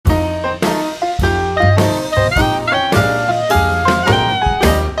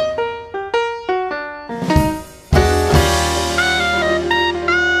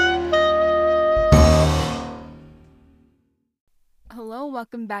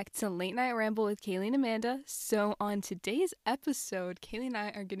welcome back to Late Night Ramble with Kaylee and Amanda. So, on today's episode, Kaylee and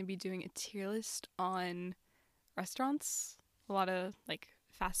I are going to be doing a tier list on restaurants, a lot of like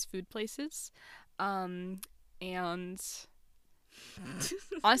fast food places. And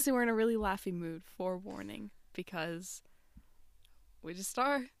honestly, we're in a really laughy mood, forewarning, because we just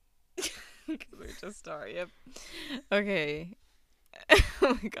are. We just are, yep. Okay.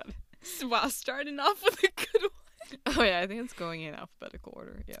 Oh my god. Wow, starting off with a good one. Oh yeah, I think it's going in alphabetical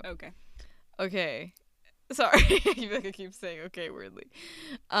order. Yeah. Okay. Okay. Sorry. I feel like I keep saying okay weirdly.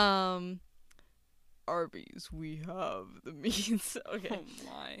 Arby's, we have the meats. Okay. Oh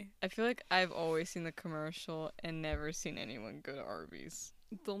my. I feel like I've always seen the commercial and never seen anyone go to Arby's.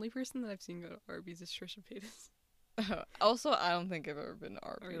 The only person that I've seen go to Arby's is Trisha Paytas. Also, I don't think I've ever been to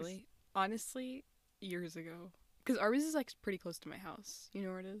Arby's. Really? Honestly, years ago. Because Arby's is like pretty close to my house. You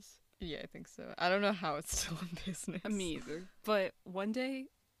know where it is? Yeah, I think so. I don't know how it's still in business. Me either. But one day,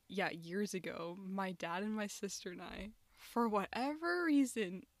 years ago, my dad and my sister and I, for whatever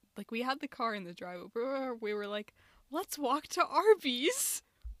reason, like we had the car in the driveway, we were like, let's walk to Arby's.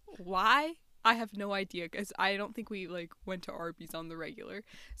 Why? I have no idea, because I don't think we like went to Arby's on the regular.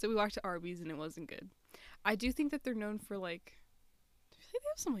 So we walked to Arby's and it wasn't good. I do think that they're known for like, I feel like they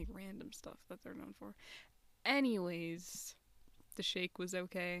have some like random stuff that they're known for. Anyways, the shake was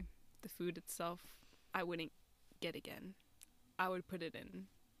okay. The food itself, I wouldn't get again. I would put it in.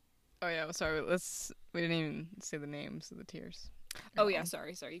 Oh yeah, sorry. We didn't even say the names of the tiers. Oh yeah,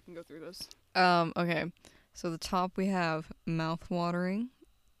 sorry. You can go through those. Okay. So the top we have mouth-watering,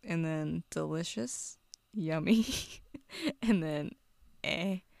 and then delicious, yummy, and then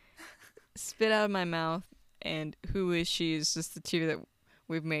spit out of my mouth, and who is she is just the tier that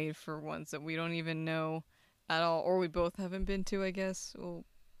we've made for ones that we don't even know at all, or we both haven't been to, I guess. We'll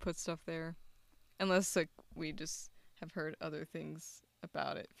put stuff there. Unless like we just have heard other things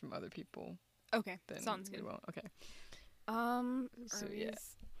about it from other people. Okay, Then sounds good. We won't. Okay. So yeah.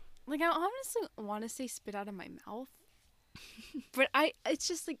 Like I honestly want to say spit out of my mouth, but it's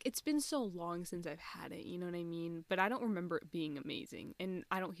just like it's been so long since I've had it. You know what I mean? But I don't remember it being amazing, and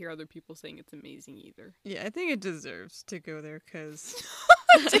I don't hear other people saying it's amazing either. Yeah, I think it deserves to go there because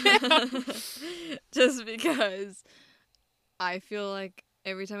Damn. just because I feel like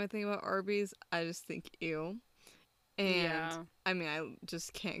every time I think about Arby's, I just think ew. And Yeah. I mean, I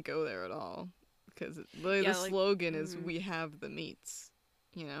just can't go there at all because the like, slogan is "We have the meats,"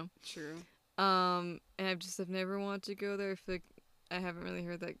 you know. True. And I've never wanted to go there. I feel like I haven't really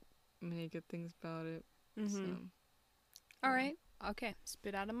heard that many good things about it. Mm-hmm. So, All right. Okay.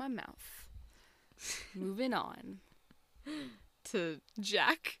 Spit out of my mouth. Moving on. to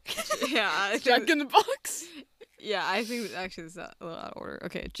Jack. yeah, Jack in the Box. Yeah, I think actually it's a little out of order.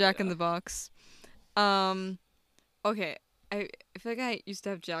 Okay, Jack in the Box. Okay, I feel like I used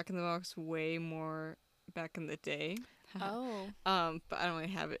to have Jack in the Box way more back in the day. Oh. But I don't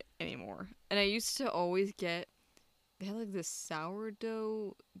really have it anymore. And I used to always get, they had like this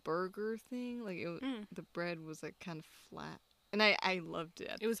sourdough burger thing. Like the bread was like kind of flat, and I loved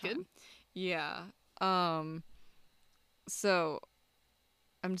it. It was good? Yeah. So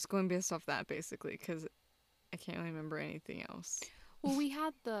I'm just going based off that basically because I can't really remember anything else. Well, we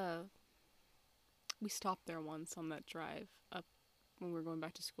stopped there once on that drive up when we were going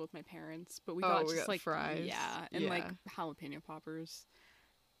back to school with my parents, but we got just like fries. Yeah, and like jalapeno poppers.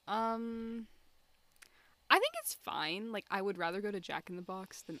 I think it's fine. Like I would rather go to Jack in the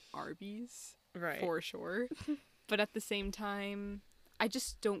Box than Arby's. Right. For sure. But at the same time, I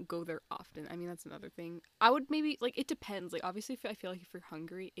just don't go there often. I mean, that's another thing. I would maybe like it depends. Like obviously I feel like if you're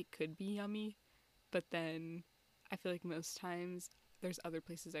hungry, it could be yummy. But then I feel like most times there's other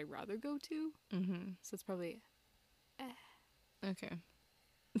places I'd rather go to. Mm-hmm. So it's probably Okay.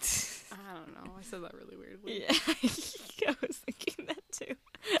 I don't know. I said that really weirdly. Yeah. I was thinking that too.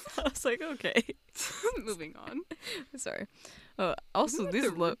 I was like, okay. Moving on. Sorry. Also, Isn't these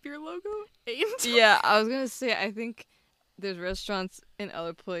that the root beer logo? Yeah, I was gonna say I think there's restaurants in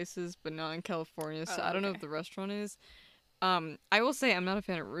other places, but not in California. So I don't know okay. if the restaurant is. I will say I'm not a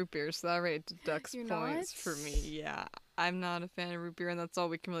fan of root beer, so that already deducts You're points not? for me. Yeah, I'm not a fan of root beer, and that's all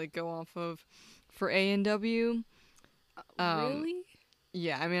we can really go off of for A&W. Really?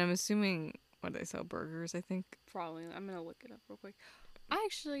 Yeah, I mean, I'm assuming what do they sell burgers? I think. Probably. I'm gonna look it up real quick.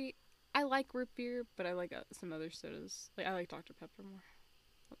 I like root beer, but I like some other sodas. Like I like Dr. Pepper more.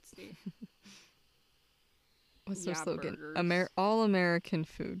 Let's see. What's their slogan? Burgers. All American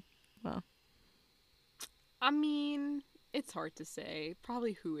food. Wow. I mean, it's hard to say.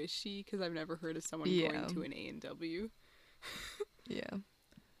 Probably who is she? Because I've never heard of someone going to an A&W. Yeah.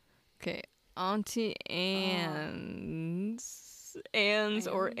 Okay. Auntie Anne's Ann's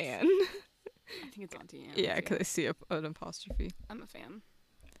or Ann's? Ann. I think it's Auntie Anne's. Yeah, because I see an apostrophe. I'm a fan.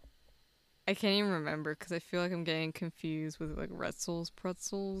 I can't even remember because I feel like I'm getting confused with like Retzel's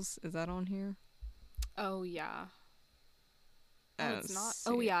Pretzels. Is that on here? Oh yeah. I Oh, don't it's not. see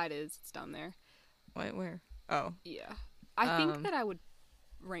Oh it. yeah, it is. It's down there. Wait, where? Oh, Yeah. I think Um, that I would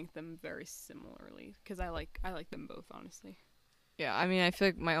rank them very similarly because I like them both, honestly. yeah. I mean, I feel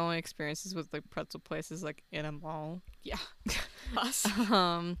like my only experiences with like pretzel places like in a mall. Yeah. Us.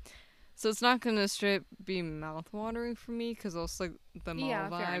 So it's not gonna straight be mouth-watering for me because also like the mall Yeah,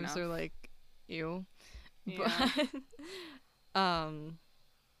 fair vibes enough. are like, ew. Yeah. But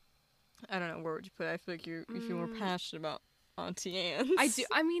I don't know, where would you put it? I feel like you feel more passionate about Auntie Anne's. I do.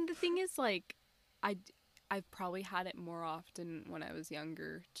 I mean, the thing is, like, I've probably had it more often when I was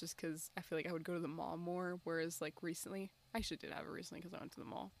younger, just because I feel like I would go to the mall more. Whereas, like, recently, I actually did have it recently because I went to the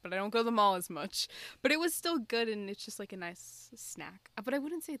mall, but I don't go to the mall as much. But it was still good, and it's just like a nice snack. But I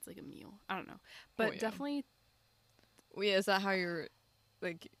wouldn't say it's like a meal. I don't know, but yeah. definitely. Well, yeah, is that how you're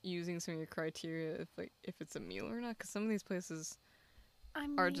like using some of your criteria if it's a meal or not? Because some of these places I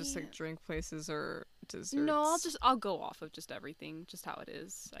mean, are just like drink places or desserts. no, I'll go off of just everything, just how it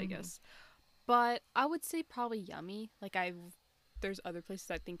is, I guess. But I would say probably Yummy. Like there's other places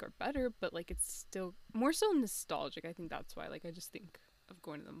I think are better, but like it's still more so nostalgic. I think that's why. Like I just think of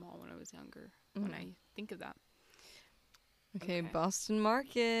going to the mall when I was younger when I think of that. Okay, Okay. Boston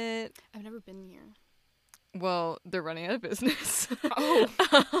Market. I've never been here. Well, they're running out of business. Oh.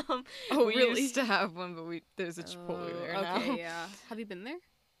 Oh, we really? used to have one, but there's a Chipotle there now. Okay, yeah. Have you been there?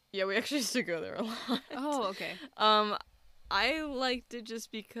 Yeah, we actually used to go there a lot. Oh, okay. I liked it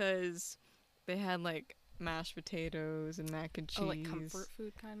just because they had like mashed potatoes and mac and cheese. Oh, like comfort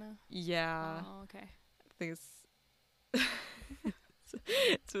food kind of? Yeah. Oh, okay. I think it's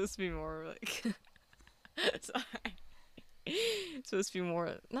supposed to be more like sorry. It's supposed to be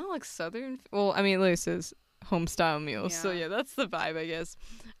more not like southern. Well, I mean, at least it's home style meals. So Yeah. yeah, that's the vibe, I guess.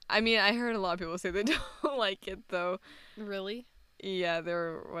 I mean, I heard a lot of people say they don't like it though. Really? Yeah,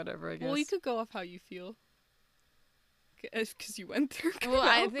 they're whatever, I guess. Well, you could go off how you feel. Because you went there. Well,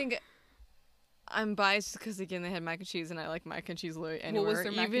 I think I'm biased because again they had mac and cheese, and I like mac and cheese literally anywhere. Well, was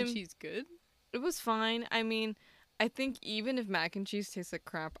their mac and cheese good? It was fine. I mean, I think even if mac and cheese tastes like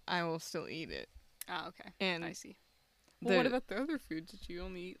crap, I will still eat it. Ah, okay. And I see. Well, what about the other food? Did you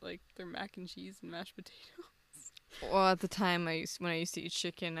only eat like their mac and cheese and mashed potatoes? Well, at the time when I used to eat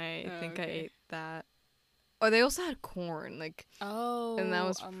chicken, I think I okay. ate that. Oh, they also had corn, like, Oh. and that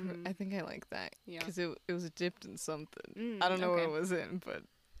was I think I like that Yeah. because it was dipped in something. I don't know okay. what it was in, but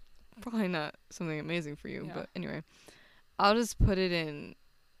probably not something amazing for you. Yeah. But anyway, I'll just put it in.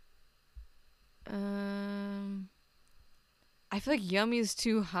 I feel like Yummy is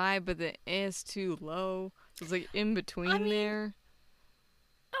too high, but the A is too low. So it's like in between there.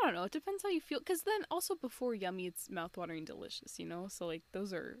 I don't know. It depends how you feel. Because then also before Yummy, it's mouthwatering delicious, you know? So, like,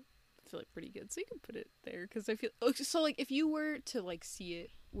 those are, I feel like, pretty good. So you can put it there. Because I feel, so, like, if you were to, like, see it,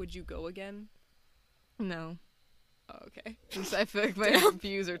 would you go again? No. Oh, okay. I feel like my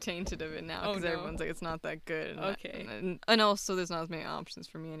views are tainted of it now because Oh, no. everyone's like, it's not that good. And Okay. and also, there's not as many options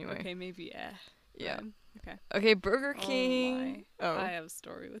for me anyway. Okay, maybe, Yeah. then. Okay. Okay, Burger King. Oh, my. I have a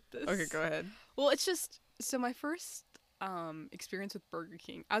story with this. Okay, go ahead. Well, it's just, so my first experience with Burger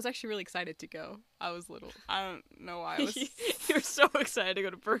King, I was actually really excited to go. I was little. I don't know why I was. You're so excited to go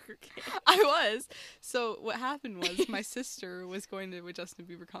to Burger King. I was. So what happened was my sister was going to a Justin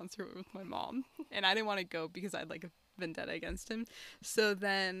Bieber concert with my mom, and I didn't want to go because I had like a vendetta against him. So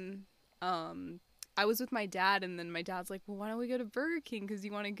then I was with my dad, and then my dad's like, well, why don't we go to Burger King because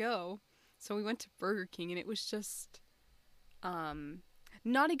you want to go? So we went to Burger King, and it was just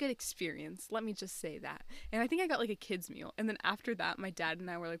not a good experience. Let me just say that. And I think I got like a kid's meal. And then after that, my dad and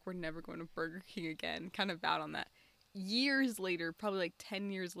I were like, we're never going to Burger King again. Kind of vowed on that. Years later, probably like 10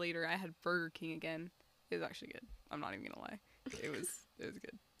 years later, I had Burger King again. It was actually good. I'm not even gonna lie. It was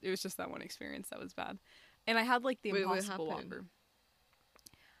good. It was just that one experience that was bad. And I had like the Impossible Whopper.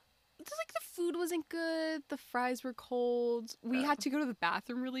 Just like the food wasn't good, the fries were cold. We had to go to the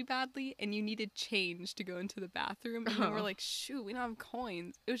bathroom really badly, and you needed change to go into the bathroom. And then we're like, shoot, we don't have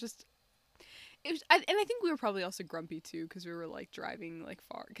coins. And I think we were probably also grumpy too because we were like driving like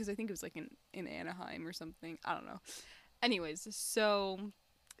far because I think it was like in Anaheim or something. I don't know. Anyways, so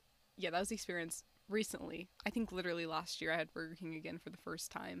yeah, that was the experience recently. I think literally last year I had Burger King again for the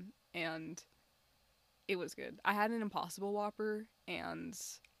first time, and it was good. I had an Impossible Whopper, and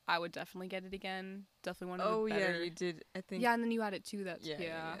I would definitely get it again. Definitely one of the better. Oh yeah, you did. I think. Yeah, and then you had it too. That's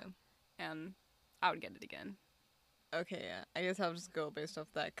Yeah. And I would get it again. Okay, yeah. I guess I'll just go based off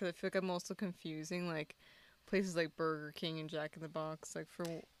that because I feel like I'm also confusing like places like Burger King and Jack in the Box, like for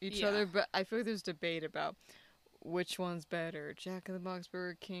each Yeah. other. But I feel like there's debate about which one's better: Jack in the Box,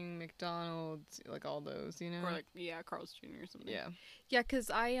 Burger King, McDonald's, like all those, you know? Or like, yeah, Carl's Jr. or something. Yeah. Yeah, because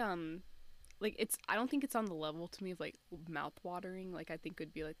like I don't think it's on the level to me of like mouth watering. Like I think it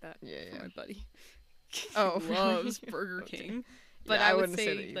would be like that Yeah, for yeah. my buddy. Oh, He loves really? Burger Okay. King, but Yeah, I would wouldn't say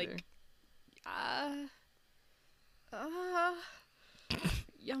that say either. like, uh,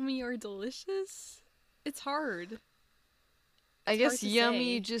 yummy or delicious. It's hard. I It's hard guess to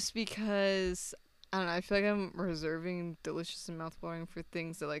yummy say. just because I don't know. I feel like I'm reserving delicious and mouthwatering for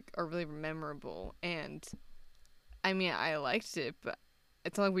things that like are really memorable. And I mean, I liked it, but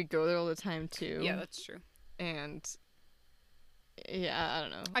it's not like we go there all the time too. Yeah, that's true. And yeah, I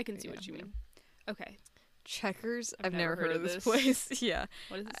don't know. I can see Yeah, what you yeah. mean. Okay, Checkers. I've I've never never heard of this place. Yeah.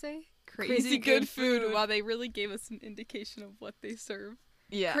 what does it say? Crazy good food. Wow, they really gave us an indication of what they serve.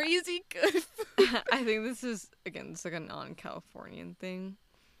 Yeah. Crazy good food. I think this is again, it's like a non-Californian thing.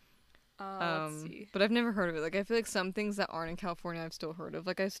 Let's see. But I've never heard of it. Like I feel like some things that aren't in California I've still heard of.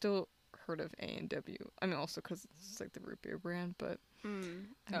 Like I've still heard of A&W. I mean, also because it's like the root beer brand, but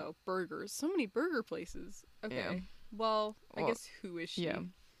Oh, burgers. So many burger places. Okay. Yeah. Well, I Well, guess who is she? yeah.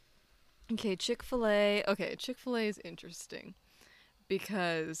 Okay, Chick-fil-A. Okay, Chick-fil-A is interesting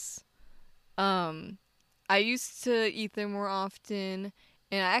because I used to eat there more often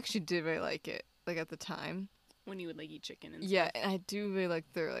and I actually did really like it like at the time. When you would like eat chicken and Yeah, stuff. and I do really like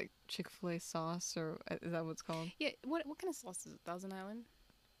their like Chick-fil-A sauce, or is that what it's called? Yeah. What kind of sauce is it? Thousand Island?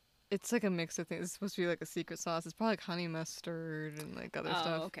 It's like a mix of things. It's supposed to be like a secret sauce. It's probably like honey mustard and like other Oh,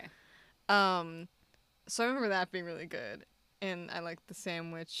 stuff. okay. So I remember that being really good. And I like the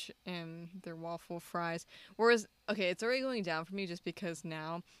sandwich and their waffle fries. Whereas, okay, it's already going down for me just because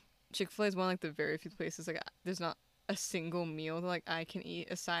now Chick-fil-A is one of like the very few places like there's not a single meal that like I can eat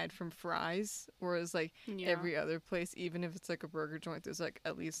aside from fries. Whereas like Yeah. every other place, even if it's like a burger joint, there's like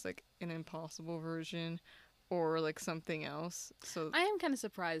at least like an Impossible version or like something else. So I am kind of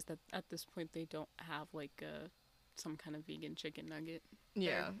surprised that at this point they don't have like some kind of vegan chicken nugget.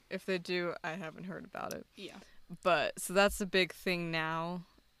 yeah, there. if they do, I haven't heard about it. Yeah. But so that's a big thing now.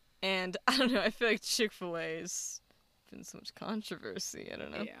 And I don't know, I feel like Chick-fil-A's been so much controversy. I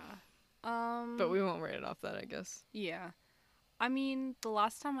don't know. Yeah. But we won't write it off that, I guess. Yeah. I mean, the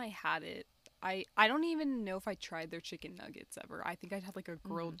last time I had it, I don't even know if I tried their chicken nuggets ever. I think I had like a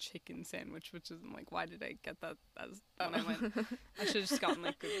grilled chicken sandwich, which is I'm like, why did I get that as when I went? I should have just gotten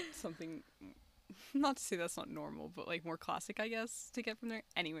like something, not to say that's not normal, but like more classic, I guess, to get from there.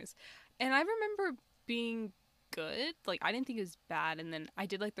 Anyways, and I remember being good. Like I didn't think it was bad, and then I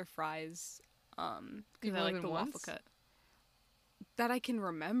did like their fries, You've because I only like been the waffle once? cut. That I can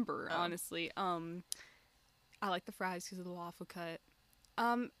remember, Oh. honestly. I like the fries because of the waffle cut.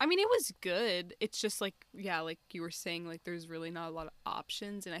 I mean, it was good. It's just like, yeah, like you were saying, like there's really not a lot of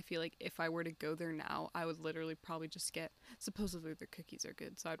options, and I feel like if I were to go there now, I would literally probably just get. Supposedly their cookies are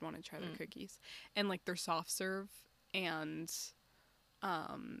good, so I'd want to try their cookies and like their soft serve and,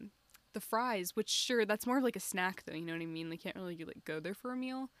 the fries. Which sure, that's more of like a snack though. You know what I mean? They can't really like go there for a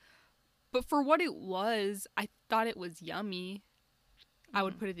meal. But for what it was, I thought it was yummy. I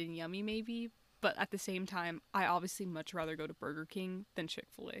would put it in yummy maybe, but at the same time, I obviously much rather go to Burger King than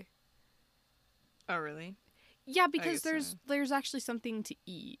Chick-fil-A. Oh, really? Yeah, because guess there's actually something to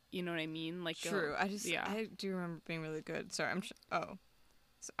eat. You know what I mean? Like True. yeah. I do remember being really good. Sorry,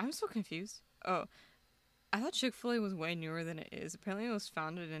 I'm so confused. Oh, I thought Chick-fil-A was way newer than it is. Apparently, it was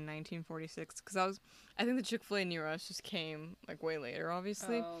founded in 1946. Because I think the Chick-fil-A near us just came like way later,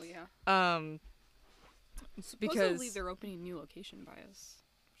 obviously. Oh yeah. Supposedly Because they're opening a new location by us,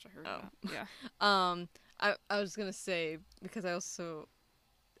 which I heard Oh. about. Yeah. I was gonna say because I also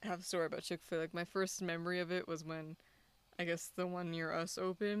have a story about Chick-fil-A. Like my first memory of it was when, I guess the one near us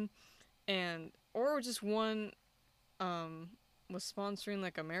opened, or just one, was sponsoring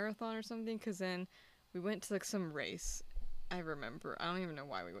like a marathon or something. Cause then we went to like some race. I remember. I don't even know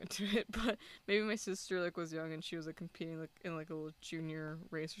why we went to it, but maybe my sister like was young and she was like competing like in like a little junior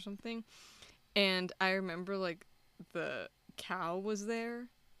race or something. And I remember like the cow was there,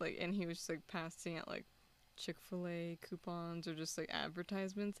 like, and he was just like passing out like Chick-fil-A coupons or just like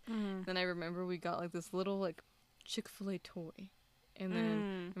advertisements. Then I remember we got like this little like Chick-fil-A toy, and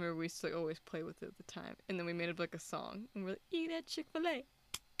then I remember we used to like always play with it at the time. And then we made up like a song, and we're like, "Eat at Chick-fil-A."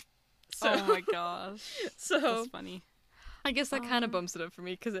 So, Oh my gosh. so That's funny. I guess that kind of bumps it up for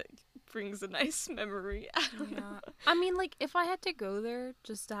me because it brings a nice memory. Yeah. I mean, like, if I had to go there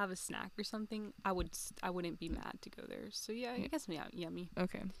just to have a snack or something, I wouldn't be mad to go there. So, yeah, I guess, yeah, yummy.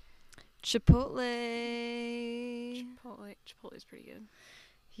 Okay. Chipotle. Chipotle is pretty good.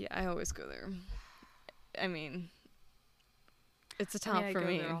 Yeah, I always go there. I mean, it's a I mean, top I for go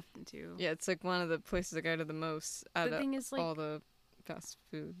me. there often too. Yeah, it's like one of the places I go to the most out The of thing is, like, all the fast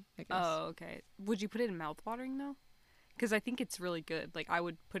food, I guess. oh, okay. Would you put it in mouthwatering though? Because I think it's really good. Like, I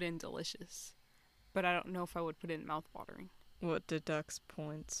would put in delicious, but I don't know if I would put it in mouthwatering. What deducts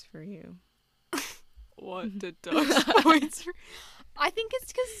points for you? What deducts points? I think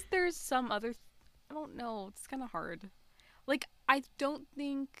it's because there's some other. I don't know. It's kind of hard. Like, I don't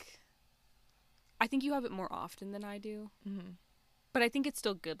think. I think you have it more often than I do, Mm-hmm. but I think it's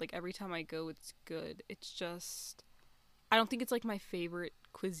still good. Like, every time I go, it's good. It's just. I don't think it's like my favorite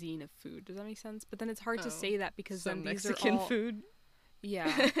cuisine of food. Does that make sense? But then it's hard to Oh, say that because Some then these Mexican are all food.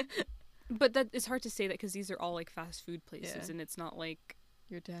 yeah. But that it's hard to say that because these are all like fast food places, Yeah. and it's not like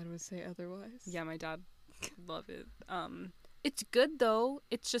Your dad would say otherwise. yeah, my dad love it. It's good though.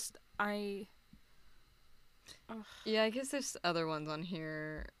 It's just Yeah, I guess there's other ones on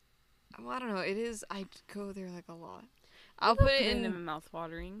here. Well, I don't know. It is. I go there like a lot. I'll put it in.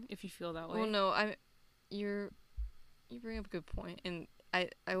 mouth-watering if you feel that way. Well, no, you bring up a good point, and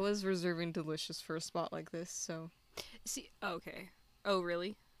I was reserving delicious for a spot like this, so. See, okay. Oh,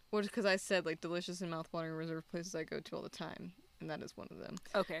 really? Well, because I said like delicious and mouthwatering reserved places I go to all the time, and that is one of them.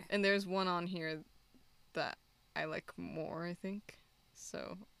 Okay. And there's one on here that I like more, I think.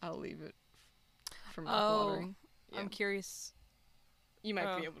 So I'll leave it for mouthwatering. Oh, I'm curious. You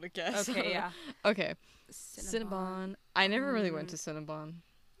might be able to guess. Okay, yeah. Okay. Cinnabon. I never really went to Cinnabon.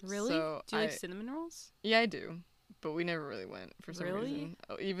 Really? So do you like cinnamon rolls? Yeah, I do. But we never really went for some Really? reason.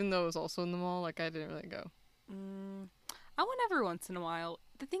 Oh, even though it was also in the mall, like I didn't really go. I went every once in a while.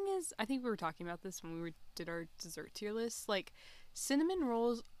 The thing is, I think we were talking about this when we did our dessert tier list. Like, cinnamon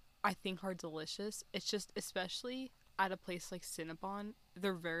rolls, I think are delicious. It's just, especially at a place like Cinnabon,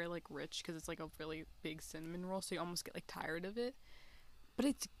 they're very like rich because it's like a really big cinnamon roll, so you almost get like tired of it. But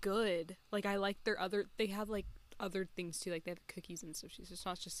it's good. Like, I like they have like other things too. Like, they have cookies and sushi, so it's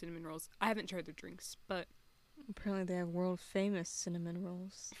not just cinnamon rolls. I haven't tried their drinks, but Apparently they have world famous cinnamon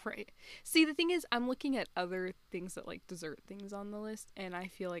rolls. right. See, the thing is, I'm looking at other things that like dessert things on the list, and I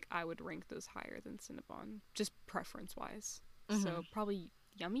feel like I would rank those higher than Cinnabon, just preference wise. So probably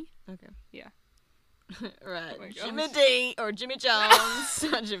Yummy. Okay. Yeah. Right. Oh my Jimmy gosh. D or Jimmy John's.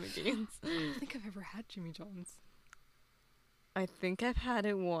 Not Jimmy Dean's. I don't think I've ever had Jimmy John's. I think I've had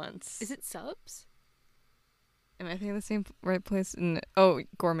it once. Is it subs? Am I thinking the same right place? Oh,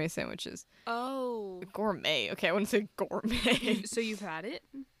 gourmet sandwiches. Oh. Gourmet. Okay, I wouldn't say gourmet. So you've had it?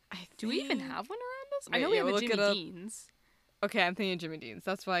 Do we even have one around us? I Wait, know we yeah, have a look it Jimmy up. Dean's. Okay, I'm thinking Jimmy Dean's.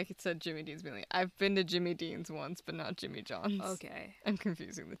 That's why I said Jimmy Dean's mainly. I've been to Jimmy Dean's once, but not Jimmy John's. Okay. I'm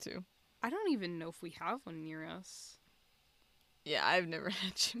confusing the two. I don't even know if we have one near us. Yeah, I've never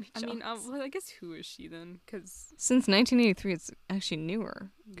had Jimmy John's. I mean, well, I guess who is she then? Because Since 1983, it's actually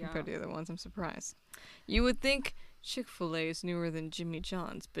newer yeah. compared to the other ones. I'm surprised. You would think Chick-fil-A is newer than Jimmy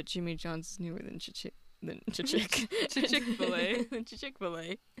John's, but Jimmy John's is newer than Chick-fil-A. than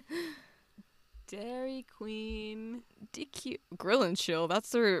Chick-fil-A. Dairy Queen. DQ Grill and Chill. That's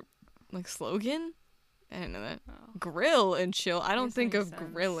their like slogan. I didn't know that. Oh. Grill and Chill. I don't Guess that think makes of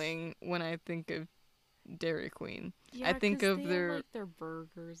sense. grilling when I think of Dairy Queen. Yeah, I think 'cause of they their. have, like, their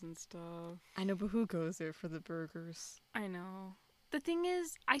burgers and stuff. I know, but who goes there for the burgers? I know. The thing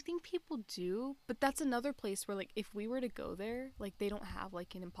is, I think people do, but that's another place where, like, if we were to go there, like, they don't have,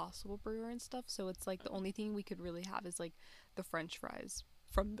 like, an Impossible Burger and stuff, so it's, like, the only thing we could really have is, like, the French fries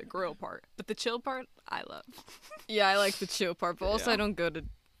from the grill part. But the chill part, I love. Yeah, I like the chill part, but also Yeah. I don't go to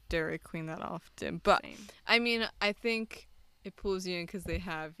Dairy Queen that often. But Same. I mean, I think it pulls you in because they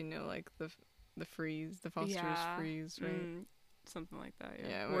have, like the freeze, the Foster's freeze, right? Something like that, yeah.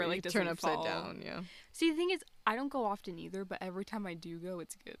 Yeah, where where like you doesn't turn upside fall. down. Yeah. See, the thing is, I don't go often either, but every time I do go,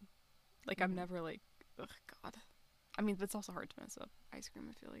 it's good. Like, I'm never like, ugh, God. I mean, it's also hard to mess up ice cream,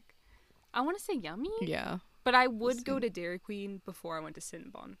 I feel like. I want to say Yummy, Yeah. but I would go to Dairy Queen before I went to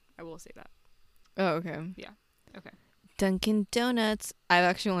Cinnabon. I will say that. Oh, okay. Yeah. Okay. Dunkin' Donuts. I've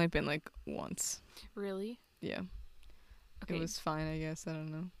actually only been like once. Really? Yeah. Okay. It was fine, I guess. I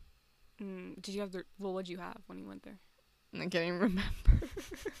don't know. Did you have what'd you have when you went there? I can't even remember.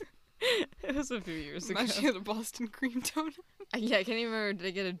 It was a few years ago. Actually, had a Boston cream donut. Yeah, I can't even remember. Did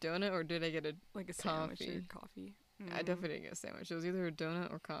I get a donut or did I get a... Like a sandwich or Coffee. coffee. I definitely didn't get a sandwich. It was either a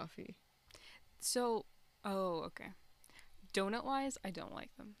donut or coffee. So, okay. Donut-wise, I don't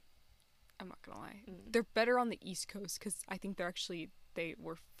like them. I'm not gonna lie. They're better on the East Coast because I think they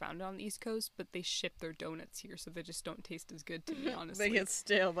were founded on the East Coast, but they ship their donuts here, so they just don't taste as good to me, honestly. They get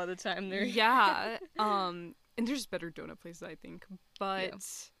stale by the time they're... Yeah. And there's better donut places, I think. But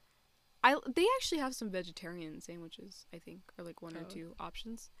they actually have some vegetarian sandwiches, I think, or like one or two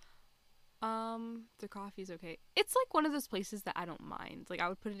options. The coffee's okay. It's like one of those places that I don't mind. Like I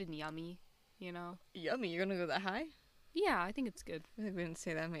would put it in Yummy, you know. Yummy, you're gonna go that high? Yeah, I think it's good. I think we didn't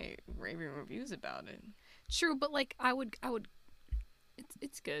say that many raving reviews about it. True, but like I would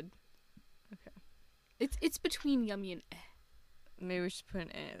it's good. Okay. It's between Yummy and Maybe we should put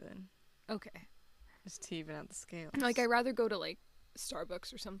an A then. okay. Just to even out the scales. Like I'd rather go to like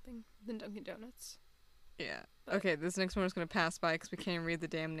Starbucks or something than Dunkin' Donuts. Yeah. But- Okay, this next one is gonna pass by because we can't read the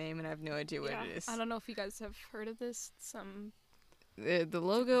damn name and I have no idea what Yeah, it is. I don't know if you guys have heard of this. The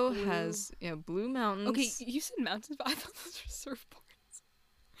logo blue- has blue mountains. Okay, you said mountains, but I thought those were surfboards.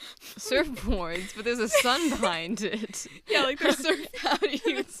 Surfboards, but there's a sun behind it. Yeah, like they're surfing. How do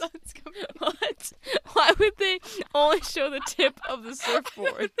you? The sun's coming. What? Why would they only show the tip of the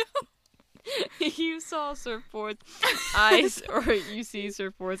surfboard? You saw surfboards, or you see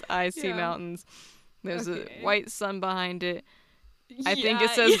surfboards, I see Yeah. mountains. There's Okay. a white sun behind it. I think it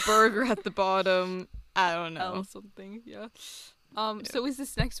says burger at the bottom. I don't know. L something. Yeah. So is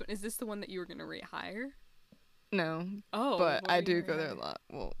this next one? Is this the one that you were gonna rate higher? No, Oh, but what I were you do gonna go rate there a higher? lot.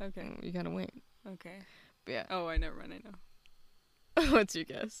 Well, Okay. you gotta wait. Okay. But yeah. Oh, I never mind. I know. What's your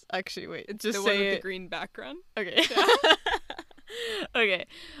guess? Actually, wait. It's just the say one with it. the green background. Okay. Okay.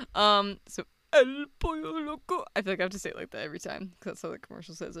 So El Pollo Loco. I feel like I have to say it like that every time because that's how the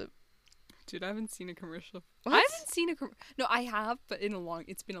commercial says it. Dude, I haven't seen a commercial. What? I haven't seen a No, I have, but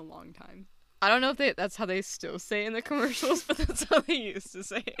it's been a long time. I don't know if that's how they still say it in the commercials, but that's how they used to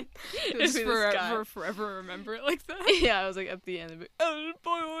say it. Just It'd be this guy. forever remember it like that. Yeah, I was like at the end of it. El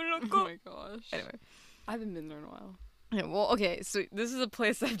Pollo Oh Loco. my gosh. Anyway. I haven't been there in a while. Yeah, well, okay, so this is a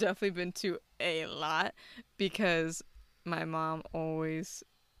place I've definitely been to a lot because my mom always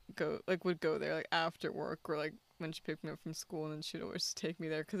would go there like after work or like when she picked me up from school, and then she'd always take me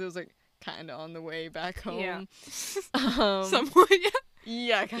there because it was like kind of on the way back home. Yeah. Somewhat, yeah.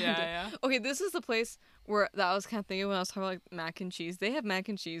 yeah, kind of. Yeah. Okay, this is the place where that I was kind of thinking when I was talking about like mac and cheese. They have mac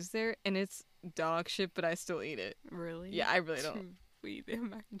and cheese there, and it's dog shit, but I still eat it. Really? Yeah, I really don't. Wait, they have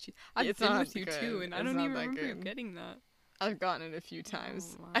mac and cheese. I've It's been not with you good. too, and I It's don't not even that remember good. getting that. I've gotten it a few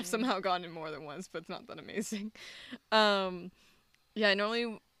times. Oh, I've my. somehow gotten it more than once, but it's not that amazing. Yeah,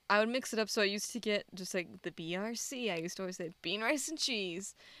 normally I would mix it up. So I used to get just like the BRC. I used to always say bean, rice, and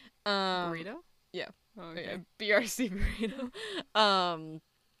cheese. Burrito? yeah. Oh, okay. Yeah, BRC burrito.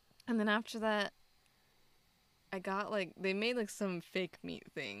 And then after that, I got like they made like some fake meat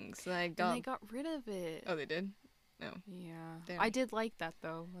things. And I got. And they got rid of it. Oh, they did. No. Yeah. Damn. I did like that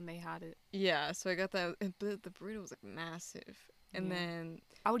though when they had it. Yeah, so I got that, but the burrito was like massive, and Yeah. then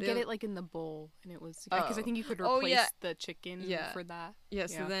I would get They- it like in the bowl, and it was because I Oh. think you could Oh, replace yeah. the chicken Yeah. for that. yeah,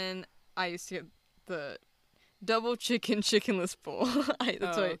 so Yeah. then I used to get the double chickenless bowl.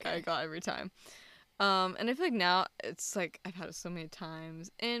 That's Oh, what okay. I got every time. And I feel like now it's like I've had it so many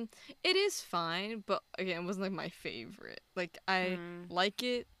times, and it is fine, but again, it wasn't like my favorite. Like I like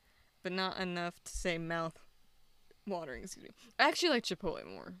it, but not enough to say mouth watering. Excuse me. I actually like Chipotle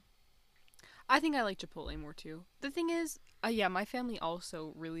more. I think I like Chipotle more too. The thing is, yeah, my family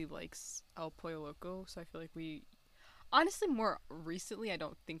also really likes El Pollo Loco, so I feel like we, honestly, more recently, I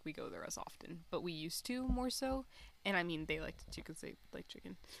don't think we go there as often, but we used to more so. And I mean, they liked it too because they like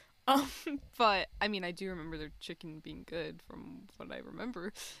chicken. But I mean, I do remember their chicken being good from what I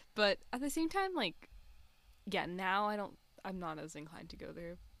remember. But at the same time, like, yeah, now I'm not as inclined to go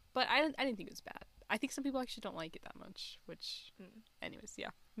there. But I didn't think it was bad. I think some people actually don't like it that much, which, anyways, yeah.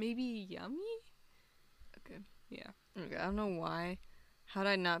 Maybe Yummy? Okay. Yeah. Okay, I don't know why. How did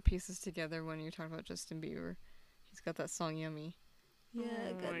I not piece this together when you talked about Justin Bieber? He's got that song Yummy. Yeah,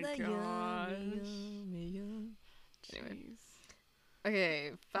 I got that yummy. Anyway. Jeez.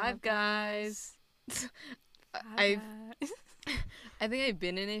 Okay, Five Five Guys. I think I've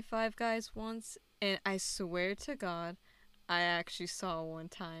been in a Five Guys once, and I swear to God, I actually saw one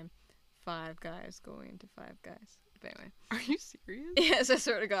time Five Guys going into Five Guys. But anyway. Are you serious? Yes, I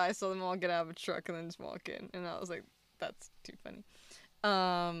swear to God, I saw them all get out of a truck and then just walk in, and I was like, that's too funny.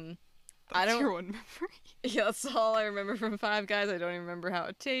 I That's don't. your one memory. Yeah, that's all I remember from Five Guys. I don't even remember how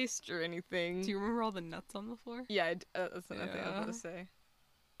it tastes or anything. Do you remember all the nuts on the floor? Yeah, that's another thing I was Yeah. gonna say.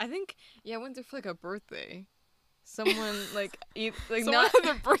 I think I went there for like a birthday. Someone like Someone not had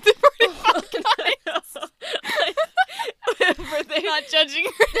their birthday party. birthday. Not judging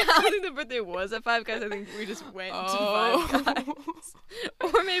her. I don't think the birthday was at Five Guys. I think we just went to Five Guys,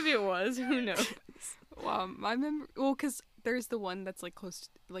 or maybe it was. Who knows? Wow, my memory. Well, because there's the one that's like close, to,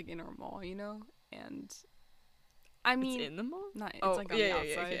 like in our mall, you know, and I mean, It's in the mall. not. It's like on the outside.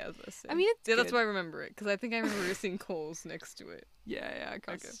 Yeah, I was about to say. I mean, it's yeah, that's good. why I remember it because I think I remember seeing Kohl's next to it. Yeah,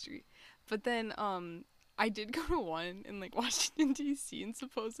 across Okay. the street. But then, I did go to one in like Washington D.C. and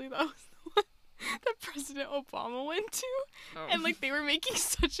supposedly that was the that President Obama went to, Oh. and like they were making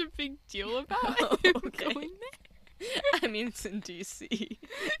such a big deal about Oh, him okay. going there. I mean, it's in DC.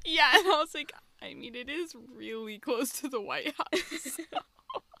 Yeah, and I was like, I mean, it is really close to the White House.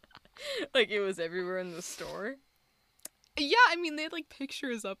 Like, it was everywhere in the store. Yeah, I mean, they had like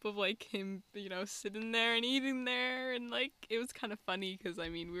pictures up of like him, you know, sitting there and eating there, and like it was kind of funny because I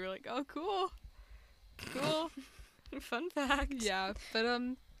mean, we were like, oh, cool, cool. Fun fact. Yeah, but I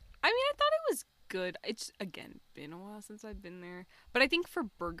mean, I thought it was good. It's again been a while since I've been there, but I think for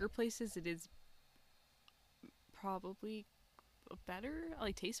burger places, it is probably better,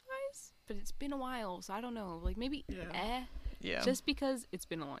 like taste wise. But it's been a while, so I don't know. Like maybe Yeah. just because it's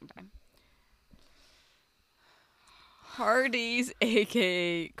been a long time. Hardee's,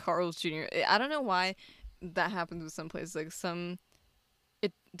 aka Carl's Jr. I don't know why that happens with some places. Like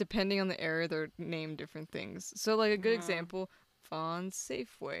it depending on the area, they're named different things. So like a good Yeah. example, Vaughn's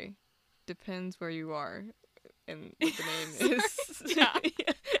Safeway. Depends where you are and what the name is. Yeah.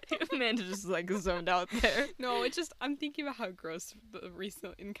 Amanda just like zoned out there. No, it's just I'm thinking about how gross the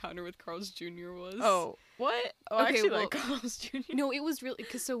recent encounter with Carl's Jr. was. Oh, what? Oh, Okay, I actually well- like Carl's Jr. No, it was really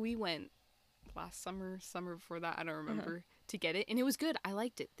because so we went last summer before that, I don't remember, to get it, and it was good. I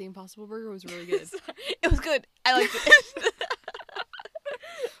liked it. The Impossible Burger was really good. It was good. I liked it.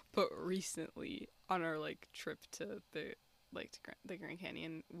 But recently, on our like trip to the the Grand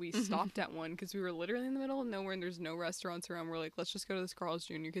Canyon, we Mhm. stopped at one because we were literally in the middle of nowhere and there's no restaurants around. We're like, let's just go to this Carl's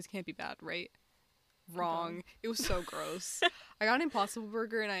Jr. because it can't be bad, right? Wrong. It was so gross. I got an Impossible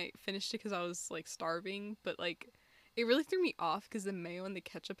Burger and I finished it because I was like starving, but like it really threw me off because the mayo and the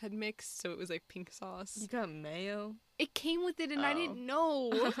ketchup had mixed, so it was like pink sauce. You got mayo? It came with it and I Oh. didn't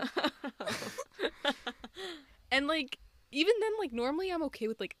know. And like even then, like normally I'm okay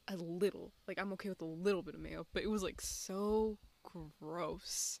with like a little, I'm okay with a little bit of mayo, but it was like so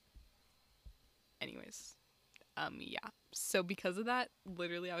gross. Anyways, yeah. So because of that,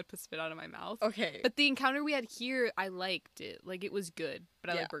 literally I would put spit out of my mouth. Okay. But the encounter we had here, I liked it. Like it was good, but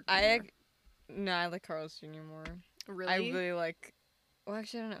I like Burger King No, I like Carl's Jr. more. more. Really? I really like. Well,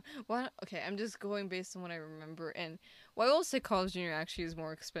 actually, I don't know. Well, okay, I'm just going based on what I remember, and well, I will say Carl's Jr. actually is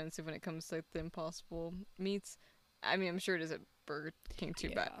more expensive when it comes to like the Impossible meats. I mean, I'm sure it is at Burger King too,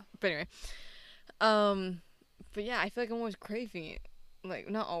 Yeah. but anyway, but yeah, I feel like I'm always craving it. Like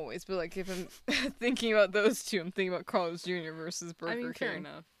not always, but like if I'm thinking about those two, I'm thinking about Carl's Jr. versus Burger I mean, King. fair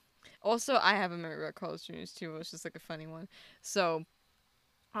enough. Also, I have a memory about Carl's Jr.'s too. It's just like a funny one. So,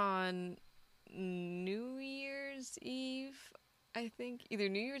 on New Year's Eve, I think either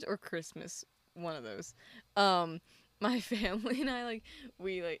New Year's or Christmas, one of those. My family and I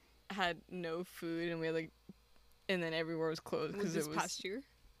we had no food and we had and then everywhere was closed Was because this it was past year?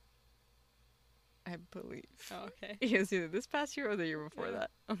 I believe. Oh, okay. It was either this past year or the year before Yeah.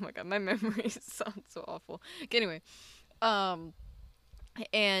 that. Oh my god, my memory sounds so awful. Okay, anyway,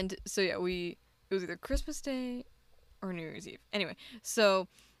 and so yeah, it was either Christmas Day or New Year's Eve. Anyway, so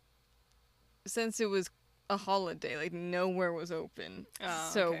since it was a holiday, like nowhere was open,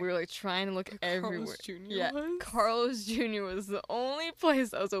 so okay. we were like trying to look everywhere. Carl's Jr. Yeah, was? Carl's Jr. was the only place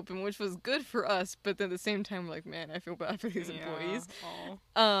that was open, which was good for us. But then at the same time, we're like, man, I feel bad for these employees.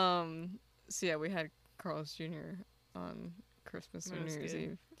 Aw. So yeah, we had Carl's Jr. on Christmas That or New was Year's good.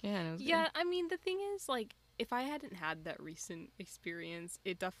 Eve. Yeah, and it was Yeah, I mean, the thing is, like, if I hadn't had that recent experience,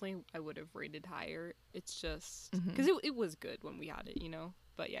 it definitely, I would have rated higher. It's just, Mhm. because it was good when we had it, you know?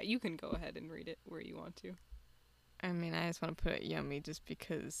 But yeah, you can go ahead and rate it where you want to. good. I mean, I just want to put it yummy just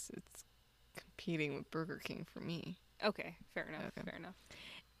because it's competing with Burger King for me. Okay, fair enough, Okay. fair enough.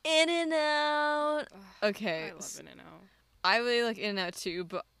 In-N-Out. Ugh, Okay, I love In-N-Out. I really like In-N-Out too,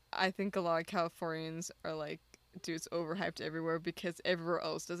 but I think a lot of Californians are like, dude, it's overhyped everywhere because everywhere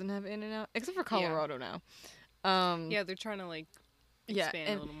else doesn't have In-N-Out except for Yeah. Colorado now. Yeah, they're trying to, like, yeah, expand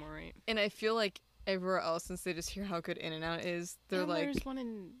and a little more, right? and I feel like everywhere else, since they just hear how good In-N-Out is, they're And like, there's one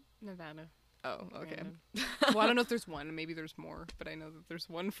in Nevada. oh, okay. Random. Well, I don't know if there's one. Maybe there's more, but I know that there's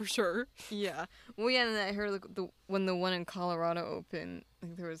one for sure. Yeah. Well, yeah, and then I heard like when the one in Colorado opened,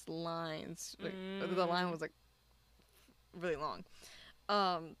 like there was lines. Like the line was like really long.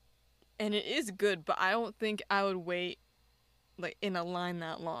 And it is good, but I don't think I would wait like in a line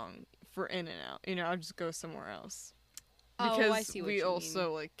that long for In-N-Out. You know, I'll just go somewhere else. Because Oh, I see what we you also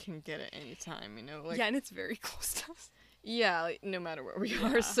mean. like can get it anytime, you know. Like Yeah, and it's very close to us. yeah, like no matter where we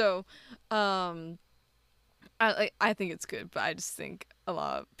Yeah. are. So, I think it's good, but I just think a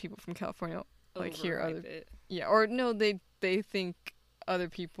lot of people from California like hear Overhype other it. yeah, or no, they think other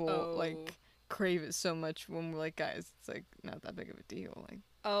people Oh. like crave it so much when we're like, guys, it's like not that big of a deal. Like,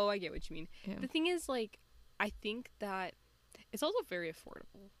 Oh, I get what you mean. yeah. The thing is, like, I think that It's also very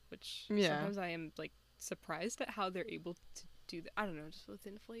affordable, which Yeah. sometimes I am like surprised at how they're able to do that. I don't know, just with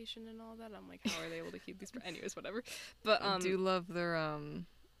inflation and all that. I'm like, how are they able to keep these? Anyways, whatever. But I do love their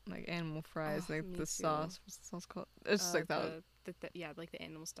like animal fries, Oh, like me the too. sauce. What's the sauce called? It's just like that. yeah, like the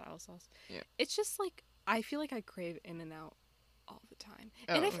animal style sauce. Yeah. It's just like I feel like I crave In-N-Out all the time,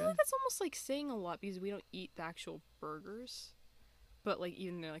 Oh, and I feel okay. like that's almost like saying a lot because we don't eat the actual burgers, but like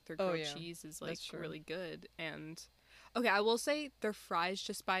even like their Oh, grilled yeah. cheese is like That's true. really good. And okay, I will say their fries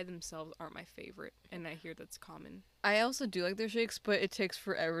just by themselves aren't my favorite, and I hear that's common. I also do like their shakes, but it takes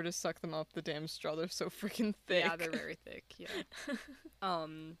forever to suck them up the damn straw. They're so freaking thick. Yeah, they're very thick. Yeah.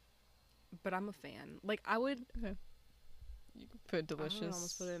 But I'm a fan. Like I would. You can put delicious. I would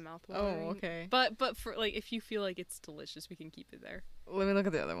almost put it in Oh, mouthwatering. okay. But for like if you feel like it's delicious, we can keep it there. Let me look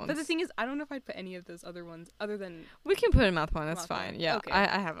at the other ones. But the thing is, I don't know if I'd put any of those other ones other than we can put in mouthwash. That's Mouthwash. fine. Yeah, Okay.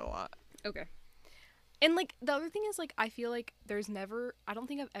 I have a lot. okay. And like the other thing is like I feel like I don't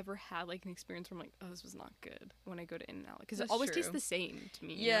think I've ever had like an experience where I'm like, oh, this was not good when I go to In-N-Out because it That's always tastes true. the same to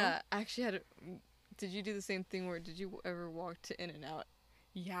me. Yeah, I actually had. Did you do the same thing? Where did you ever walk to In-N-Out?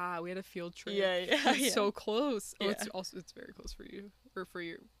 Yeah, we had a field trip. Yeah. It's so close. Oh, Yeah. it's very close for you or for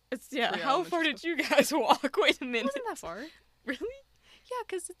your. It's yeah. For your How far elementary did you guys walk? Wait a It minute. wasn't that far. Really? Yeah,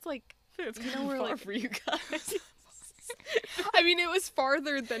 because it's like It's You know, kind of we're far like- for you guys. I mean, it was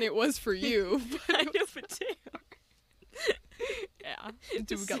farther than it was for you. But I know, but damn. yeah,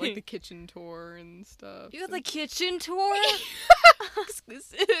 we got like the kitchen tour and stuff. You got so- the kitchen tour?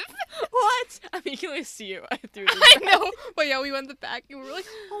 Exclusive. What? I mean, you can only see it through the I know, but yeah, we went the back and we were like,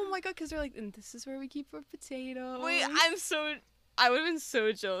 oh my god, because they're like, and this is where we keep our potatoes. Wait, I would have been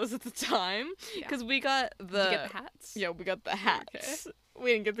so jealous at the time Yeah. because we got the. Did you get the hats? Yeah, we got the hats.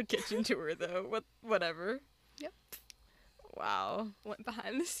 We didn't get the kitchen tour though. Whatever. Yep. Wow. Went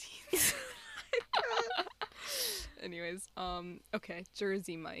behind the scenes. Anyways, okay,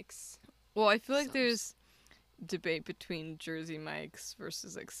 Jersey Mike's. Well, I feel like Sounds- there's debate between Jersey Mike's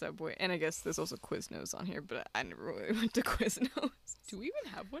versus like Subway, and I guess there's also Quiznos on here, but I never really went to Quiznos. Do we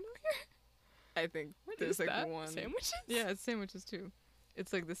even have one out here? I think What there's is like that? one. Sandwiches? Yeah, it's sandwiches too.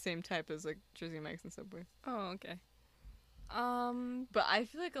 It's like the same type as like Jersey Mike's and Subway. Oh, okay. But I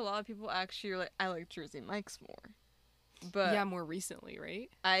feel like a lot of people actually are like, I like Jersey Mike's more. But yeah, more recently, right?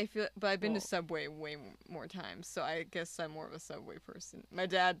 but I've been Well- to Subway way more times, so I guess I'm more of a Subway person. My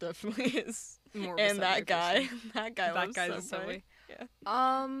dad definitely is, More of a and that Subway guy, person. that guy That loves guy's Subway. a Subway.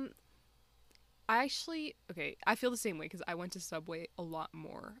 Yeah. I actually I feel the same way because I went to Subway a lot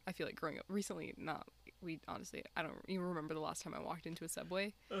more. I feel like growing up recently, I don't even remember the last time I walked into a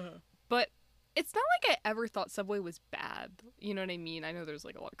Subway. But it's not like I ever thought Subway was bad. You know what I mean? I know there's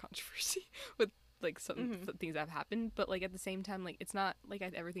like a lot of controversy with like some things that have happened, but like at the same time, like it's not like I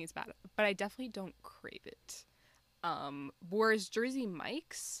ever think it's bad. But I definitely don't crave it. Whereas Jersey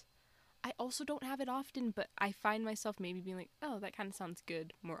Mike's, I also don't have it often, but I find myself maybe being like, oh, that kind of sounds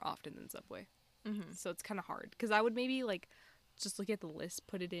good more often than Subway. Mm-hmm. So it's kind of hard because I would maybe like just look at the list,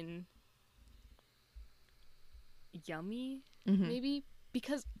 put it in yummy, Mm-hmm. maybe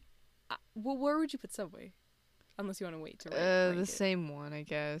because well, where would you put Subway? Unless you want to wait to rank The it. same one, I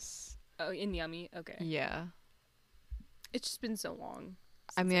guess. Oh, in yummy. Okay. Yeah. It's just been so long.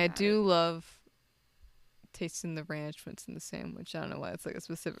 I since mean, I had do it. love tasting the ranch when it's in the sandwich. I don't know why it's like a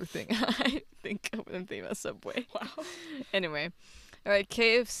specific thing I think of when I'm thinking about Subway. Wow. Anyway, all right,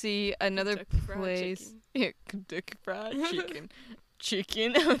 KFC, another Kentucky Fried place. Chicken. Yeah, Kentucky Fried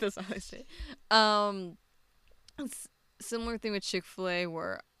Chicken. That's how I say. Similar thing with Chick-fil-A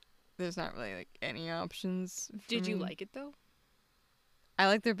where there's not really like any options. for Did you me. like it though? I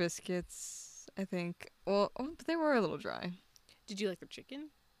like their biscuits. I think. Well, but they were a little dry. Did you like their chicken?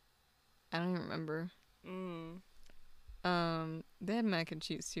 I don't even remember. Mm. They had mac and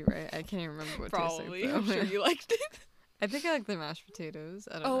cheese too, right? I can't even remember what Probably. it tastes I'm like. sure you liked it. I think I like their mashed potatoes.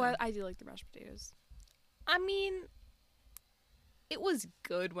 I don't Oh, know. I do like the mashed potatoes. I mean, it was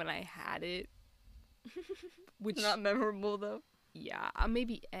good when I had it. Which Not memorable though. yeah,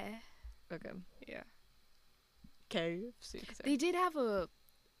 maybe Okay. yeah. KFC. They did have a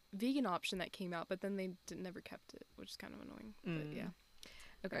vegan option that came out, but then they never kept it, which is kind of annoying. But yeah.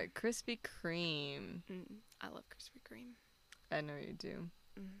 Okay. Alright, Krispy Kreme. I love Krispy Kreme. I know you do.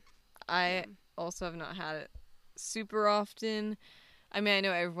 Mm. I Yeah. also have not had it super often. I mean, I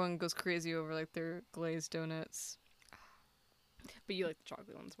know everyone goes crazy over like their glazed donuts. But you like the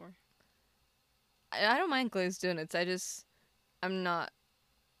chocolate ones more. I don't mind glazed donuts. I'm not.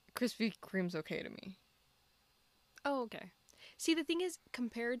 Krispy Kreme's okay to me. Oh, okay. See, the thing is,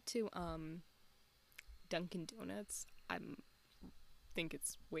 compared to Dunkin' Donuts, think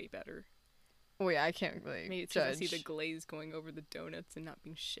it's way better. Oh yeah, I can't really Maybe it's because judge. I see the glaze going over the donuts and not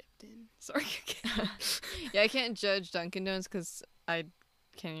being shipped in. Sorry. Yeah, I can't judge Dunkin' Donuts because I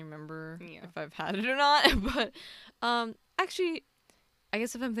can't even remember Yeah. if I've had it or not. But actually, I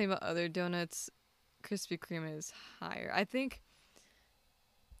guess if I'm thinking about other donuts, Krispy Kreme is higher. I think.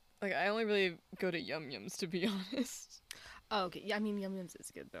 Like, I only really go to Yum Yums, to be honest. Oh, okay. Yeah, I mean, Yum Yums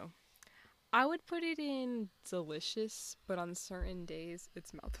is good, though. I would put it in delicious, but on certain days,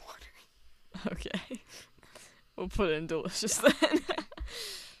 it's mouthwatering. Okay. We'll put it in delicious then.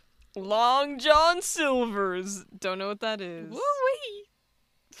 Long John Silver's. Don't know what that is. Woo-wee!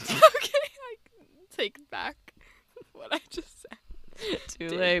 Okay, I take back what I just said. Too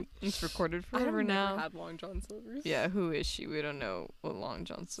Dang. late. It's recorded forever I've now. never had Long John Silver's. Yeah, who is she? We don't know what Long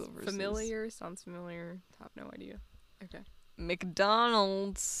John Silver's is. Familiar, sounds familiar. Have no idea. Okay.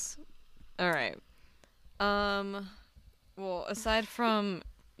 McDonald's. All right. Well, aside from,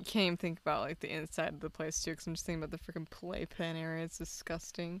 you can't even think about like the inside of the place too, because I'm just thinking about the freaking playpen area. It's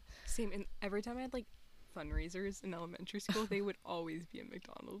disgusting. Same. And every time I had like fundraisers in elementary school, they would always be at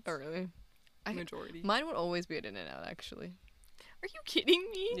McDonald's. Oh, really? Majority. Mine would always be at In-N-Out, actually. Are you kidding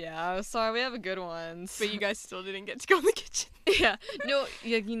me? Yeah, I'm sorry. We have a good ones. But you guys still didn't get to go in the kitchen. Yeah. No,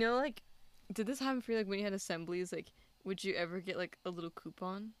 yeah, you know, like, did this happen for you, like, when you had assemblies? Like, would you ever get, like, a little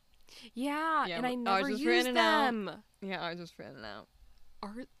coupon? Yeah, Yeah, and I ours never was for used In-N-Out. them. Yeah, ours was for In-N-Out.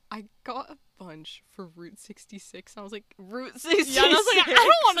 I got a bunch for Route 66. I was like, Route 66. yeah, and I was like, I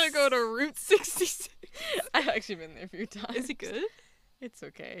don't want to go to Route 66. I've actually been there a few times. Is it good? It's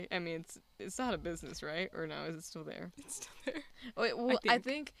okay. I mean, it's not a business, right? Or no, is it still there? It's still there. Oh, wait, well, I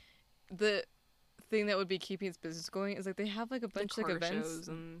think the thing that would be keeping its business going is like they have like a bunch of like car events shows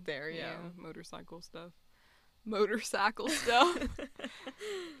and there, yeah. motorcycle stuff. Motorcycle stuff.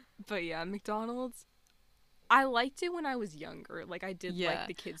 But yeah, McDonald's. I liked it when I was younger. Like I did Yeah. like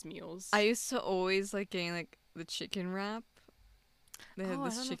the kids' meals. I used to always like getting like the chicken wrap. They had Oh, I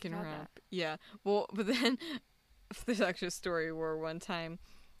this don't know if chicken I've had wrap. Yeah. Well, but then there's actually a story where one time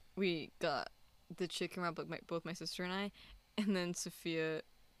we got the chicken wrap, like both my sister and I, and then Sophia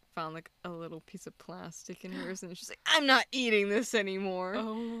found like a little piece of plastic in hers, and she's like, "I'm not eating this anymore."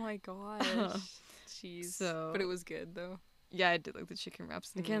 Oh my gosh. Jeez. So- But it was good though. Yeah, I did like the chicken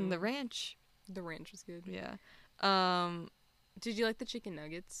wraps. And again, the ranch. The ranch was good. Yeah. Did you like the chicken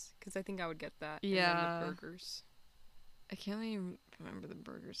nuggets? Because I think I would get that. Yeah. And then the burgers. I can't really remember the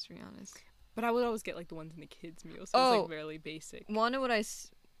burgers, to be honest. But I would always get like the ones in the kids' meals. So Oh. it's like really basic. Wanna what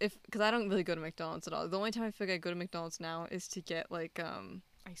because I don't really go to McDonald's at all. The only time I feel like I go to McDonald's now is to get like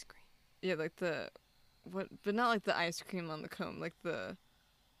Ice cream. yeah, like but not like the ice cream on the cone, like the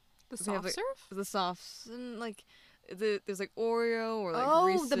The They have, soft like, serve? the softs and like there's like Oreo or like Oh,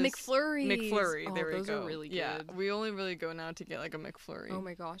 Reese's. the McFlurries. McFlurry, Oh, there we those go. are really good. Yeah, we only really go now to get like a McFlurry. Oh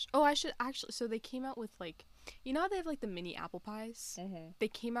my gosh. Oh, I should actually. So they came out with like, you know how they have like the mini apple pies? Mm-hmm. They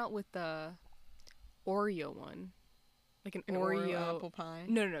came out with the Oreo one, like an An Oreo apple pie.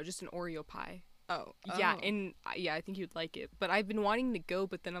 No, just an Oreo pie. Oh, Yeah, oh. and yeah, I think you'd like it. But I've been wanting to go,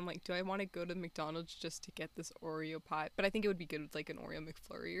 but then I'm like, do I want to go to McDonald's just to get this Oreo pie? But I think it would be good with like an Oreo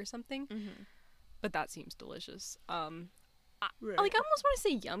McFlurry or something. Mhm. But that seems delicious. Right. Like I almost want to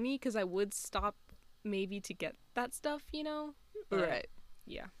say yummy because I would stop maybe to get that stuff, you know. But, Right.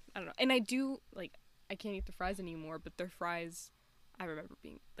 Yeah, I don't know. And I do like I can't eat the fries anymore, but their fries, I remember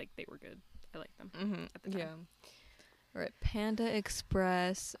being like they were good. I like them at the time. Yeah. All right, Panda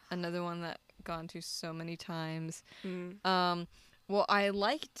Express, another one that gone to so many times. Mm. Well, I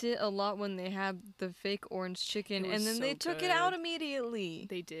liked it a lot when they had the fake orange chicken, It and was then so they took it out good. immediately.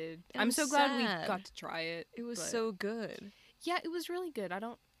 They did. It I'm was so glad we sad. got to try it. It was but- so good. Yeah, it was really good.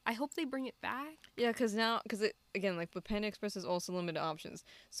 I hope they bring it back. Yeah, because it again, like with Panda Express is also limited options.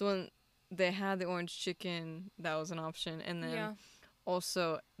 So when they had the orange chicken, that was an option, and then Yeah.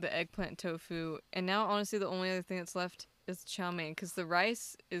 also the eggplant tofu, and now honestly the only other thing that's left is chow mein, because the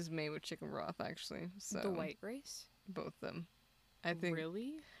rice is made with chicken broth actually. So The white rice? both of them, I think.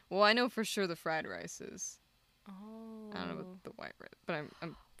 Really? Well, I know for sure the fried rice is. Oh. I don't know about the white rice, but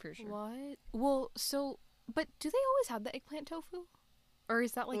I'm pretty sure. What? Well, so but do they always have the eggplant tofu? Or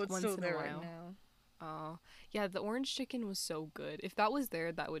is that like Well, it's once still in there a right while? now. Oh. Yeah, the orange chicken was so good. If that was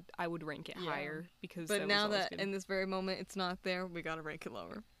there, I would rank it Yeah. higher because But was now always that good. in this very moment it's not there, we gotta rank it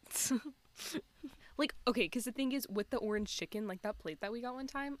lower. Like, okay, because the thing is, with the orange chicken, like that plate that we got one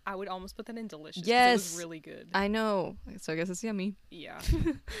time, I would almost put that in delicious. 'Cause it Yes. was really good. I know, so I guess it's yummy. Yeah.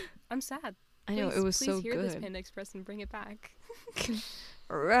 I'm sad. I know, it was please so hear good. this Panda Express and bring it back.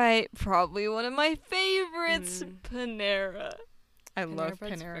 Right, probably one of my favorites, Mm. Panera. I love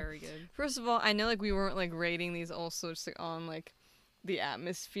Bread's Panera. very good. First of all, I know like we weren't like rating these also just like on like the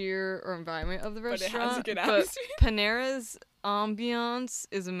atmosphere or environment of the But it restaurant. has a good but atmosphere. Panera's ambiance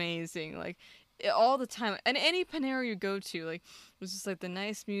is amazing. Like all the time, and any Panera you go to, like it's just like the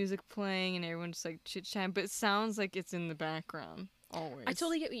nice music playing and everyone just like chit chatting, but it sounds like it's in the background always. I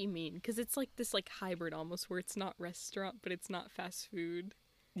totally get what you mean, because it's like this like hybrid almost, where it's not restaurant but it's not fast food,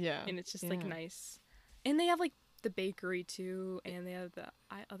 yeah, and it's just like nice. And they have like the bakery too, and they have the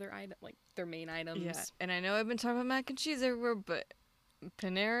other item, like their main items. Yeah, and I know I've been talking about mac and cheese everywhere, but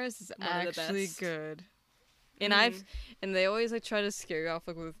Panera's is One of the actually best. good. And Mhm. and they always like try to scare you off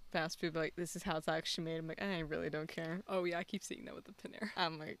like with fast food, but, like this is how it's actually made. I'm like, I really don't care. Oh yeah, I keep seeing that with the Panera.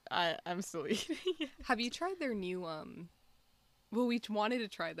 I'm like, I'm still eating it. Have you tried their new well, we wanted to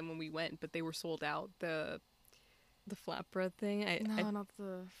try them when we went, but they were sold out. The The flatbread thing, not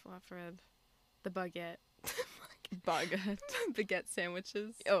the flatbread, the baguette. baguette. Baguette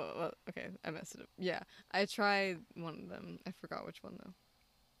sandwiches. Oh, well, okay, I messed it up. Yeah, I tried one of them. I forgot which one though.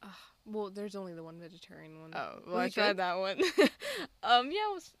 Well, there's only the one vegetarian one. Oh, well, Was I it tried good? that one.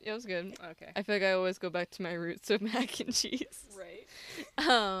 Yeah, it was good. Okay. I feel like I always go back to my roots of mac and cheese. Right.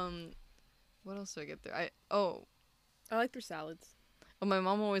 What else do I get there? I like their salads. Well, my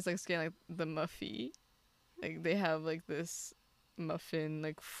mom always likes getting like the muffy. Like they have like this muffin,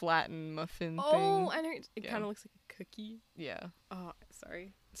 like flattened muffin Oh, thing. I know. It Yeah. kind of looks like a cookie. Yeah. Oh,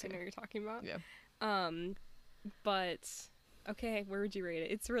 sorry. I know what you're talking about. Yeah. But okay, where would you rate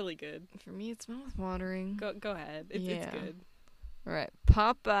it? It's really good. For me, it's mouth watering. Go ahead. It's Yeah. good. All right,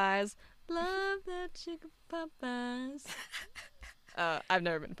 Popeyes. Love that chicken Popeyes. I've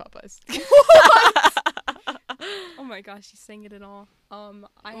never been to Popeyes. Oh my gosh, you sang it at all.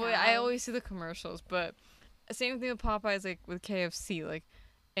 I always see the commercials, but same thing with Popeyes, like with KFC, like,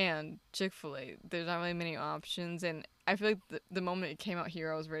 and Chick-fil-A. There's not really many options, and I feel like the moment it came out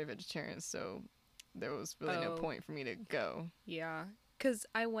here, I was very vegetarian, so there was really no Oh. point for me to go. Yeah. Cause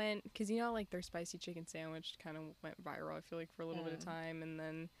you know, like their spicy chicken sandwich kind of went viral, I feel like, for a little bit of time. And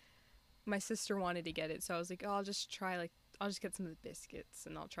then my sister wanted to get it. So I was like, oh, I'll just get some of the biscuits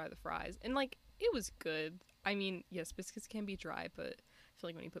and I'll try the fries. And like, it was good. I mean, yes, biscuits can be dry, but I feel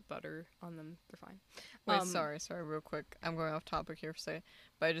like when you put butter on them, they're fine. Wait, sorry, real quick. I'm going off topic here for a second,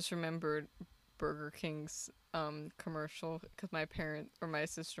 but I just remembered Burger King's commercial because my parent or my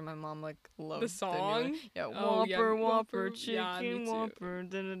sister, my mom like loved The song? Yeah, Oh, yeah, Whopper, Whopper. chicken, Yeah, me too. Whopper,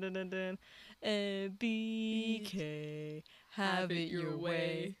 dun dun dun dun, and BK, have it your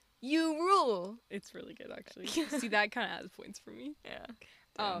way. You rule. It's really good, actually. See, that kind of adds points for me. Yeah.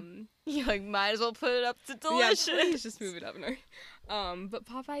 Yeah, You like might as well put it up to delicious. please just move it up. No. But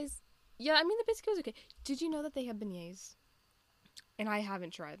Popeyes, yeah, I mean, the biscuit was okay. Did you know that they have beignets? And I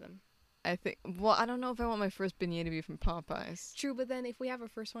haven't tried them. I think. Well, I don't know if I want my first beignet to be from Popeyes. True, but then if we have a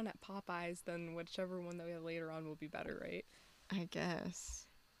first one at Popeyes, then whichever one that we have later on will be better, right? I guess.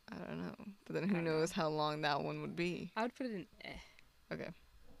 I don't know. But then I who don't knows how long that one would be. I would put it in Okay.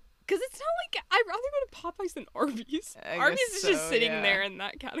 Because it's not like I'd rather go to Popeyes than Arby's. I Arby's guess is just so, sitting yeah. there in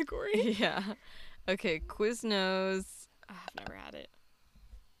that category. Yeah. Okay, Quiznos. I've never had it.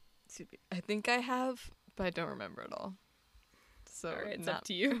 I think I have, but I don't remember at all. So Alright, it's not up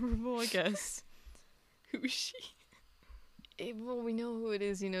to you. memorable, I guess. Who is she? Well, we know who it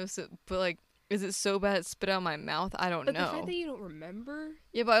is, so, but like, is it so bad it spit out my mouth? I don't But know. the fact that you don't remember,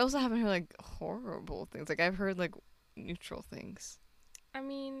 Yeah, but I also haven't heard like horrible things. Like I've heard like neutral things. I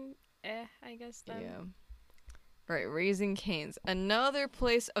mean, I guess then. Yeah. Right, Raising Cane's. Another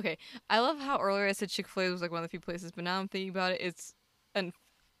place. Okay, I love how earlier I said Chick-fil-A was like one of the few places, but now I'm thinking about it, it's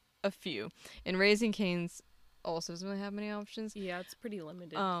a few. And Raising Cane's also doesn't really have many options. Yeah, it's pretty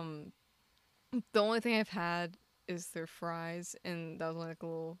limited. The only thing I've had is their fries, and that was only like a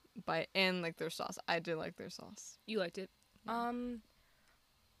little bite, and like their sauce. I did like their sauce. You liked it. I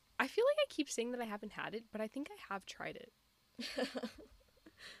feel like I keep saying that I haven't had it, but I think I have tried it.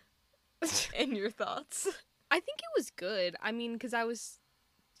 And your thoughts? I think it was good. I mean, because I was,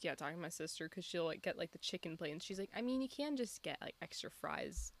 talking to my sister, because she'll like get like the chicken plate, and she's like, I mean, you can just get like extra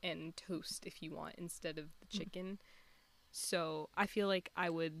fries and toast if you want instead of the chicken. So I feel like I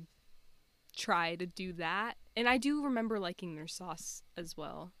would try to do that, and I do remember liking their sauce as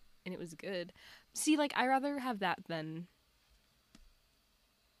well, and it was good. See, like I rather have that than,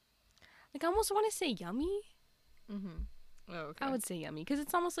 like, I almost want to say yummy. Mm-hmm. Oh, okay. I would say yummy because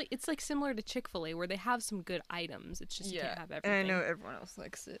it's almost like it's like similar to Chick-fil-A where they have some good items. It's just you can't have everything. and I know everyone else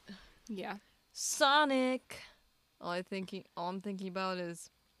likes it. Yeah. Sonic. All I'm thinking about is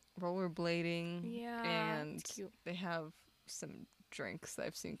rollerblading. Yeah. And it's cute. they have some drinks that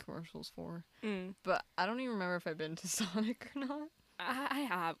I've seen commercials for. Mm. But I don't even remember if I've been to Sonic or not. I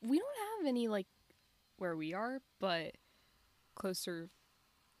have. We don't have any like where we are, but closer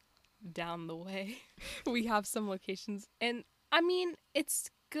down the way, we have some locations. And I mean, it's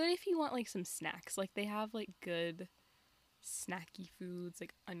good if you want like some snacks. Like they have like good snacky foods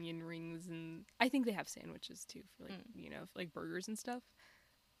like onion rings, and I think they have sandwiches too for like, you know, like burgers and stuff.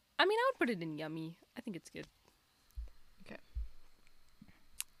 I mean, I would put it in yummy. I think it's good.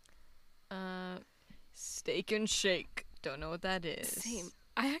 Steak and Shake. Don't know what that is. Same.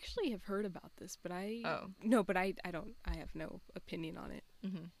 I actually have heard about this, but I don't. I have no opinion on it.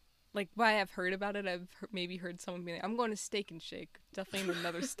 Mm-hmm. Like, why I've heard about it, maybe heard someone be like, "I'm going to Steak and Shake." Definitely in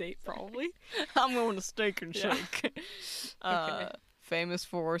another state, probably. I'm going to Steak and Yeah. Shake. Okay. Famous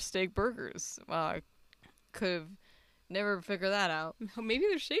for steak burgers. Wow, I could have never figured that out. Maybe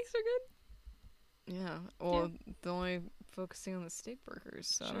their shakes are good. Yeah. Well, they're only focusing on the steak burgers,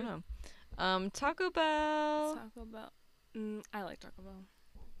 so I Sure. don't know. Taco Bell. Taco Bell. I like Taco Bell.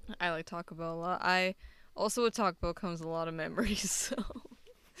 I like Taco Bell a lot. I also with Taco Bell comes a lot of memories. So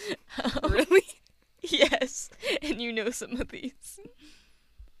Really? yes, and you know some of these.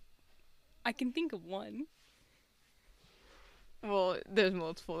 I can think of one. Well, there's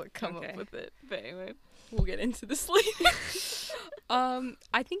multiple that come Okay. up with it, but anyway. We'll get into this later.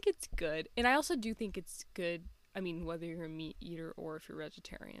 I think it's good, and I also do think it's good. I mean, whether you're a meat eater or if you're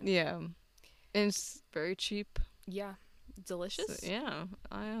vegetarian. Yeah, and it's very cheap. Yeah. Delicious. So, yeah,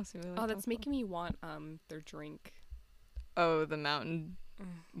 I honestly really like Oh, that's Taco Bell. making me want their drink. Oh, the Mountain.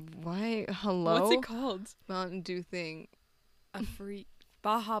 Why? Hello. What's it called? Mountain Dew thing. A free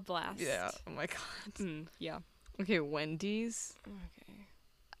Baja Blast. Yeah. Oh my god. Yeah. Okay, Wendy's. Okay.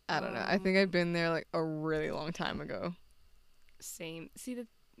 I don't know. I think I've been there like a really long time ago. Same. See,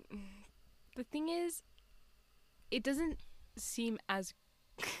 the thing is, it doesn't seem as,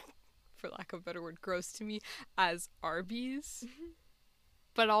 for lack of a better word, gross to me as Arby's.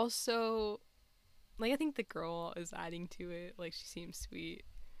 But also, like, I think the girl is adding to it. Like, she seems sweet.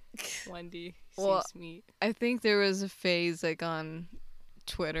 Wendy Well, seems sweet. I think there was a phase like on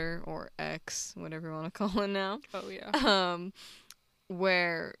Twitter or X, whatever you want to call it now, Oh, yeah.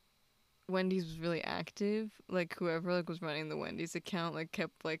 where Wendy's was really active. Like whoever like was running the Wendy's account like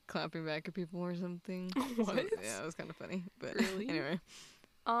kept like clapping back at people or something. So, What? yeah, it was kind of funny. But Really? anyway,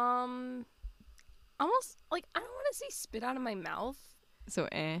 Almost, like, I don't want to say spit out of my mouth. so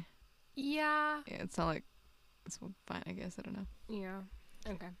Yeah. yeah, it's not like it's fine. I guess I don't know. Yeah.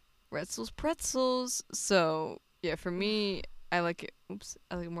 Okay. Retzel's pretzels. So yeah, for me, I like it.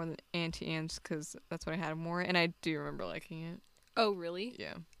 I like it more than Auntie Anne's because that's what I had more, and I do remember liking it. Oh, really?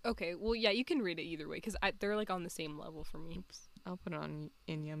 Yeah. Okay. Well, yeah, you can read it either way because they're like on the same level for me. I'll put it on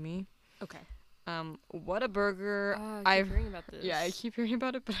in Yummy. Okay. Whataburger. I I've keep hearing about this. Yeah, I keep hearing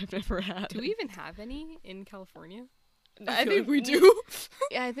about it, but I've never had Do it. we even have any in California? I feel think like we do.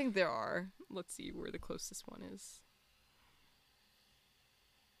 Yeah, I think there are. Let's see where the closest one is.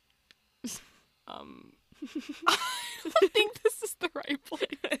 I don't think this is the right place.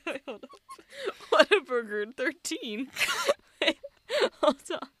 Hold on. Whataburger 13. Wait, hold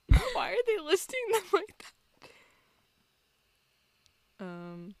on. Why are they listing them like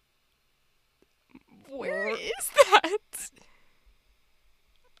that? Where Or- is that?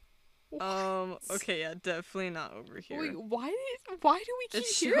 Okay, yeah, definitely not over here. Wait, why do we keep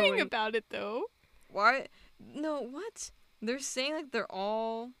It's hearing showing- about it though? Why? No, what? They're saying like they're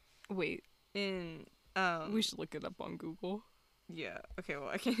all Wait, in we should look it up on Google. yeah. Okay, well,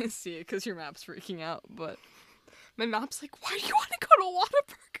 I can't see it cuz your map's freaking out, but My map's like, why do you want to go to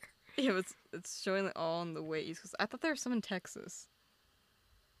Whataburger? yeah, but it's showing like all on the way east cuz I thought there was some in Texas.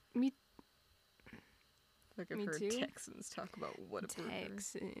 Me Like I've Me heard too. Texans talk about Whataburger.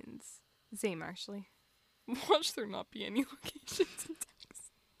 Texans. Same, actually. Watch there not be any locations in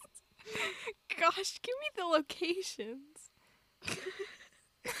Texas. Gosh, give me the locations.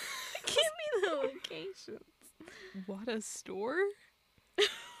 Give me the locations. What a store?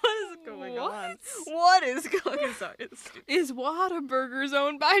 What is going What? on? What is going on? Sorry, it's stupid. Is Whataburgers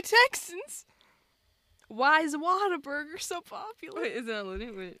owned by Texans? Why is Whataburger so popular? Wait, is it not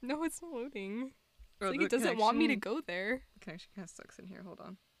loading? Wait. No, it's not loading. It's Oh, like the it doesn't want me to connection- go there. The connection kind of sucks in here. Hold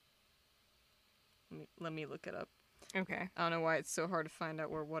on. Let me look it up. Okay. I don't know why it's so hard to find out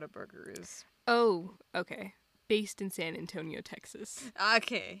where Whataburger is. Oh, okay. Based in San Antonio, Texas.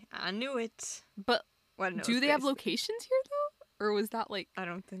 Okay, I knew it. But Well, I didn't know it do was they have based- locations here though? Or was that like I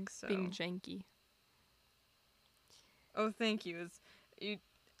don't think so. being janky? Oh, thank you.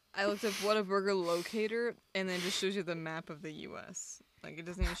 I looked up Whataburger locator, and then it just shows you the map of the U.S. Like, it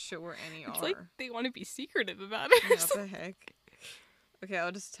doesn't even show where any It's are. like they want to be secretive about it. or Yeah, what something. the heck? Okay,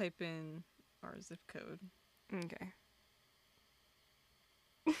 I'll just type in our zip code. Okay.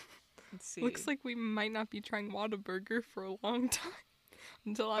 Let's see. Looks like we might not be trying Whataburger for a long time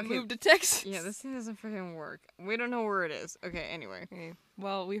until I Okay, move to Texas. Yeah, this thing doesn't freaking work. We don't know where it is. Okay, anyway. Okay.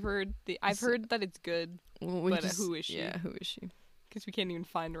 Well, I've heard that it's good, Well, but who is she? Yeah, who is she? Because we can't even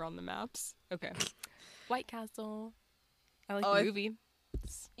find her on the maps. Okay. White Castle. I like Oh, the movie.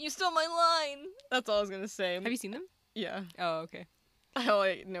 You stole my line! That's all I was gonna say. Have you seen them? Yeah. Oh, okay. All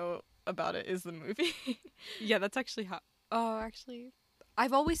I know about it is the movie. Yeah, that's actually how. Oh, actually, I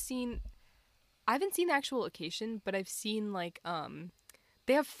haven't seen the actual location, but I've seen like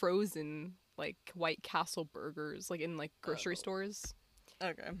they have frozen like White Castle burgers like in like grocery stores.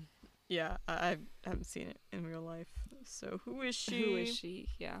 Okay. Yeah, I haven't seen it in real life. So who is she? Who is she?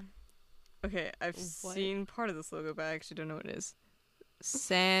 Yeah. Okay, I've What? seen part of this logo, but I actually don't know what it is.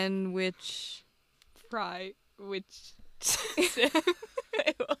 Sandwich. Fry, which.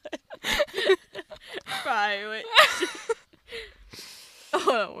 Wait, what? Fry, wait.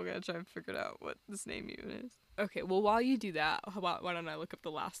 Hold on, we're gonna try and figure out what this name even is. Okay, well, while you do that, why don't I look up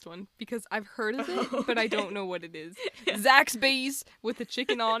the last one? Because I've heard of it, but I don't know what it is. Zaxby's with a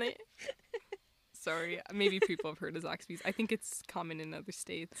chicken on it. Sorry, maybe people have heard of Zaxby's. I think it's common in other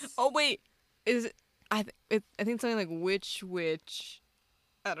states. Oh wait, is it? I think something like which.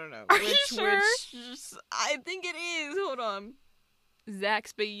 I don't know. Are which, you sure? Which, I think it is. Hold on.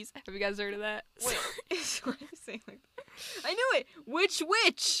 Zaxby's. Have you guys heard of that? Wait, why are you saying like that? I knew it.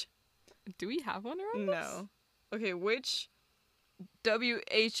 Which? Do we have one around us? No. Okay, which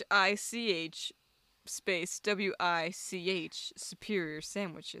WHICH space WICH superior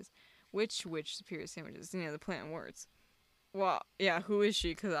sandwiches. Which superior sandwiches? You know, the play on words. Well, yeah, who is she?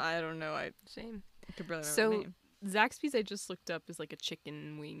 Because I don't know. I Same. could barely remember So, the name. Zaxby's I just looked up is like a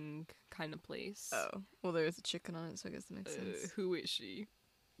chicken wing kind of place. Oh. Well, there's a chicken on it, so I guess that makes sense. Who is she?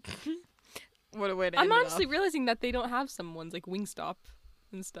 What a way to I'm end it honestly off. realizing that they don't have some ones like Wingstop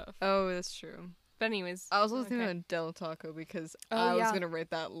and stuff. Oh, that's true. But anyways. I was also thinking okay. of Del Taco because Oh, I was yeah. going to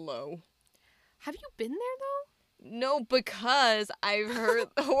rate that low. Have you been there though? No, because I've heard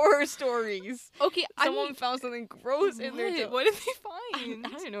horror stories. Okay, Someone found something gross in their dough. What did they I find?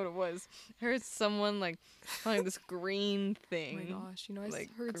 don't even know what it was. I heard someone like finding this green Oh thing. my gosh, I like,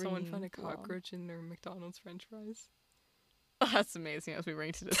 heard someone green find a blob. cockroach in their McDonald's french fries. Oh, that's amazing as we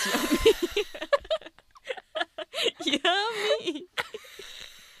ranked it as yummy. Yummy.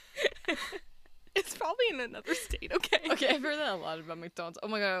 It's probably in another state, okay? Okay, I've heard that a lot about McDonald's. Oh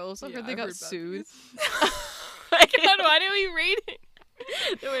my god, I also Yeah, heard they I've got heard about sued. God, why did we rate it?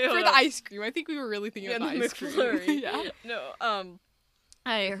 Wait, For hold the on. ice cream. I think we were really thinking Yeah, of the the ice cream. McFlurry. Yeah. No,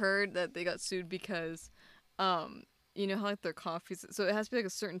 I heard that they got sued because, you know how like their coffees, so it has to be like a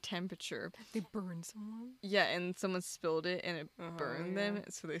certain temperature. They burned someone. Yeah, and someone spilled it and it Oh, burned yeah. them,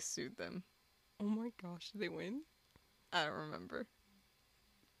 so they sued them. Oh my gosh, did they win? I don't remember.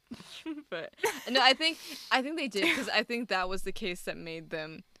 But no, I think they did because I think that was the case that made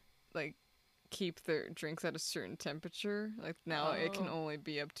them like keep their drinks at a certain temperature. Like now it can Oh. only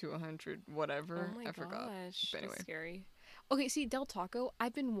be up to 100 whatever. Oh my I gosh, forgot. But that's anyway. scary. Okay, see, Del Taco,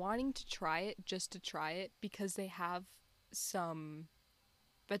 I've been wanting to try it just to try it because they have some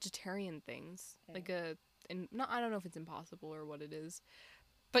vegetarian things. Like I don't know if it's impossible or what it is.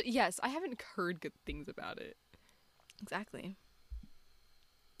 But yes, I haven't heard good things about it. Exactly.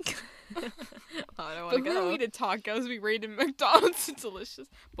 I don't But want to who are go. we to tacos? We rated McDonald's delicious.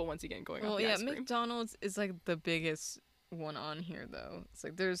 But once again, going off Well, the yeah, ice cream. McDonald's is like the biggest one on here, though. It's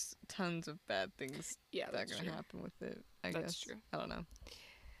like there's tons of bad things Yeah, that are that's gonna true. happen with it. I That's guess. true. I don't know.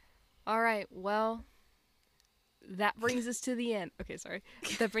 All right, well, that brings us to the end. Okay, sorry.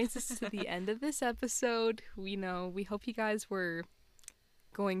 That brings us to the end of this episode. We hope you guys were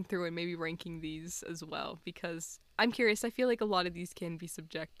going through and maybe ranking these as well because I'm curious. I feel like a lot of these can be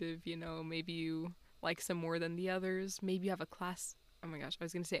subjective, maybe you like some more than the others. Maybe you have oh my gosh, I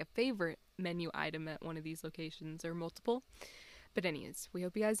was going to say a favorite menu item at one of these locations or multiple. But anyways, we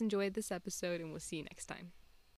hope you guys enjoyed this episode and we'll see you next time.